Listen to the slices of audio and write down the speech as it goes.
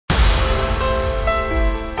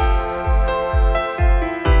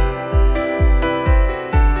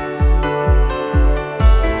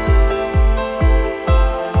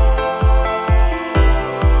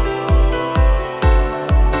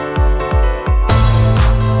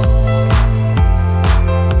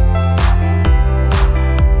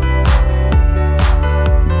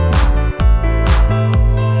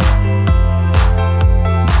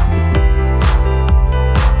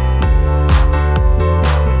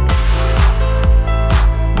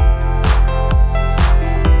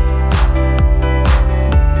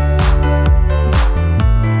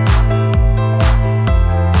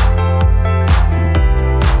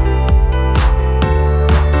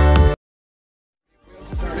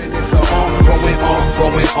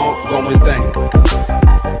ongoing thing.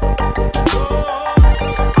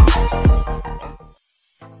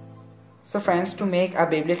 So friends, to make a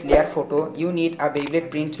Beyblade layer photo, you need a Beyblade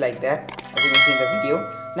print like that, as you can see in the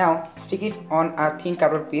video. Now stick it on a thin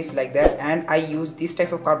cardboard piece like that, and I use this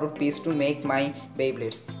type of cardboard piece to make my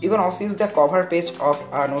Beyblades. You can also use the cover page of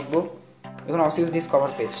a notebook. You can also use this cover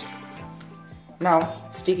page. Now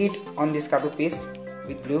stick it on this cardboard piece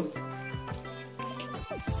with glue.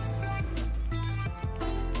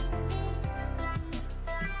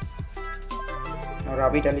 Now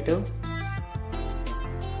rub it a little.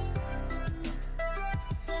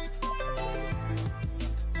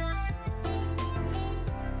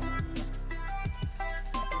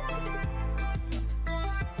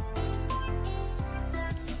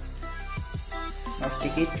 Now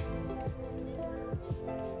stick it.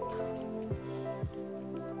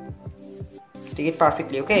 Stick it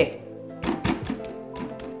perfectly, okay?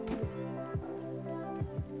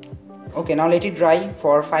 Okay, now let it dry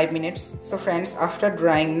for 5 minutes. So friends, after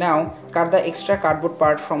drying, now cut the extra cardboard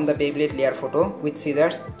part from the Beyblade layer photo with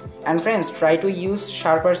scissors. And friends, try to use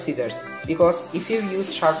sharper scissors, because if you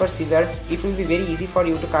use sharper scissors, it will be very easy for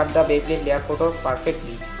you to cut the Beyblade layer photo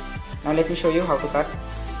perfectly. Now let me show you how to cut.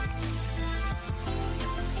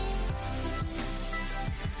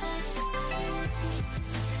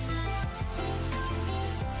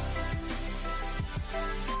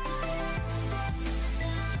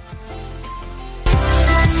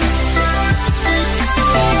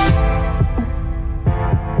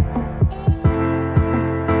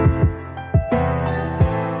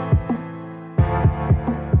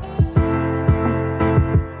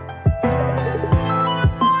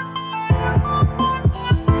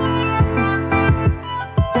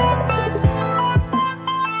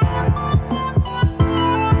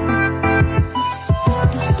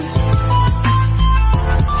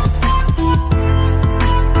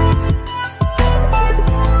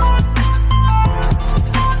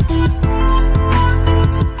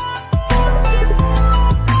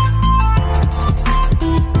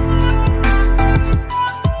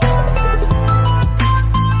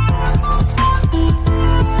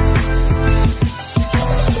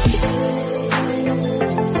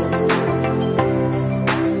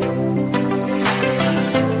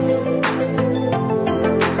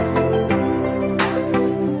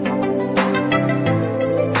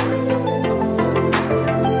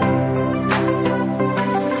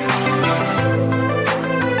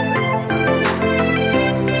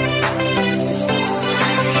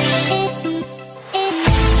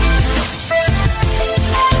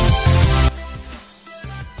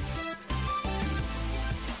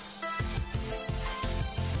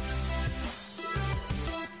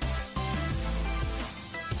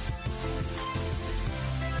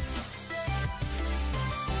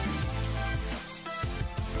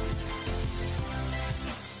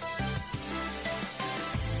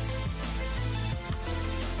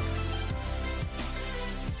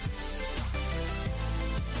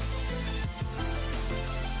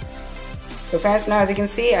 So friends, now as you can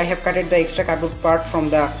see, I have cutted the extra cardboard part from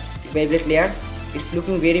the Beyblade layer. It's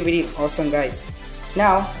looking very awesome, guys.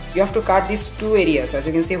 Now you have to cut these two areas, as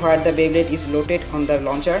you can see, where the Beyblade is loaded on the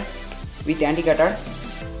launcher with anti-cutter.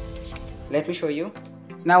 Let me show you.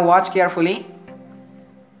 Now watch carefully.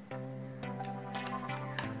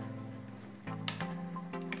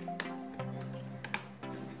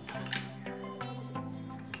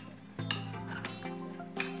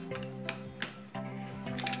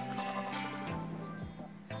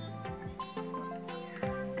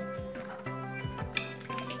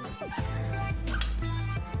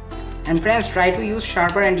 And friends, try to use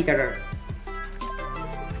sharper anti-cutter.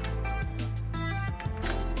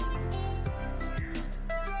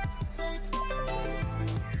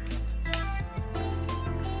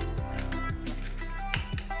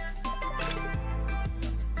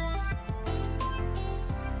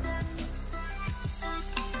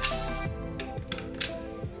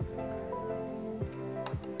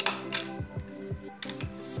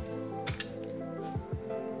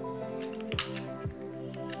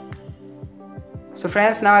 So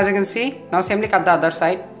friends, now as you can see, now simply cut the other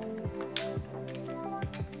side.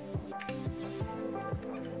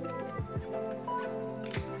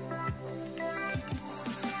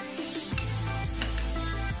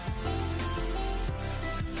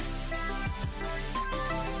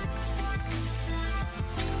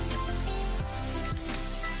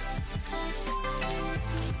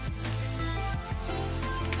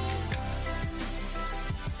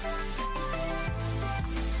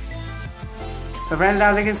 So friends, now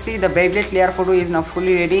as you can see, the Beyblade layer photo is now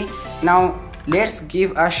fully ready. Now let's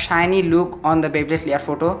give a shiny look on the Beyblade layer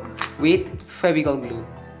photo with Fevicol glue.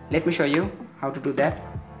 Let me show you how to do that.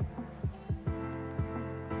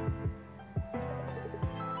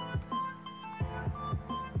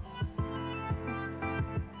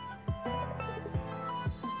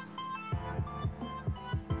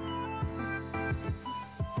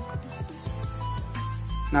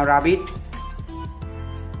 Now rub it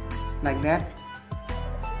like that.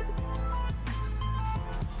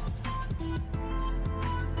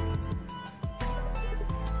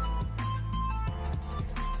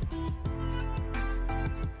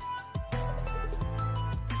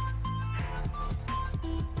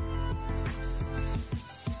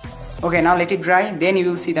 Okay, now let it dry, then you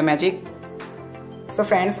will see the magic. So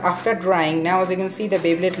friends, after drying, now as you can see, the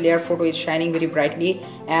Beyblade layer photo is shining very brightly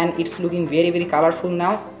and it's looking very colorful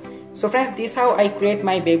now. So friends, this is how I create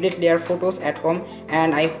my Beyblade layer photos at home,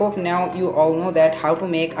 and I hope now you all know that how to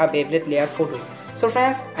make a Beyblade layer photo. So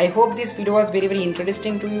friends, I hope this video was very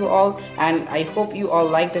interesting to you all, and I hope you all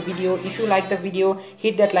like the video. If you like the video,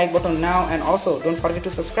 hit that like button now, and also don't forget to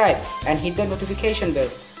subscribe and hit the notification bell.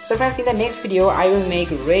 So friends, in the next video I will make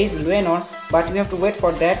Beys Luenor, but you have to wait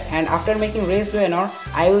for that, and after making Beys Luenor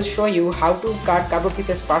I will show you how to cut cardboard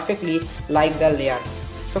pieces perfectly like the layer.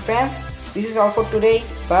 So friends, this is all for today.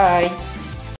 Bye.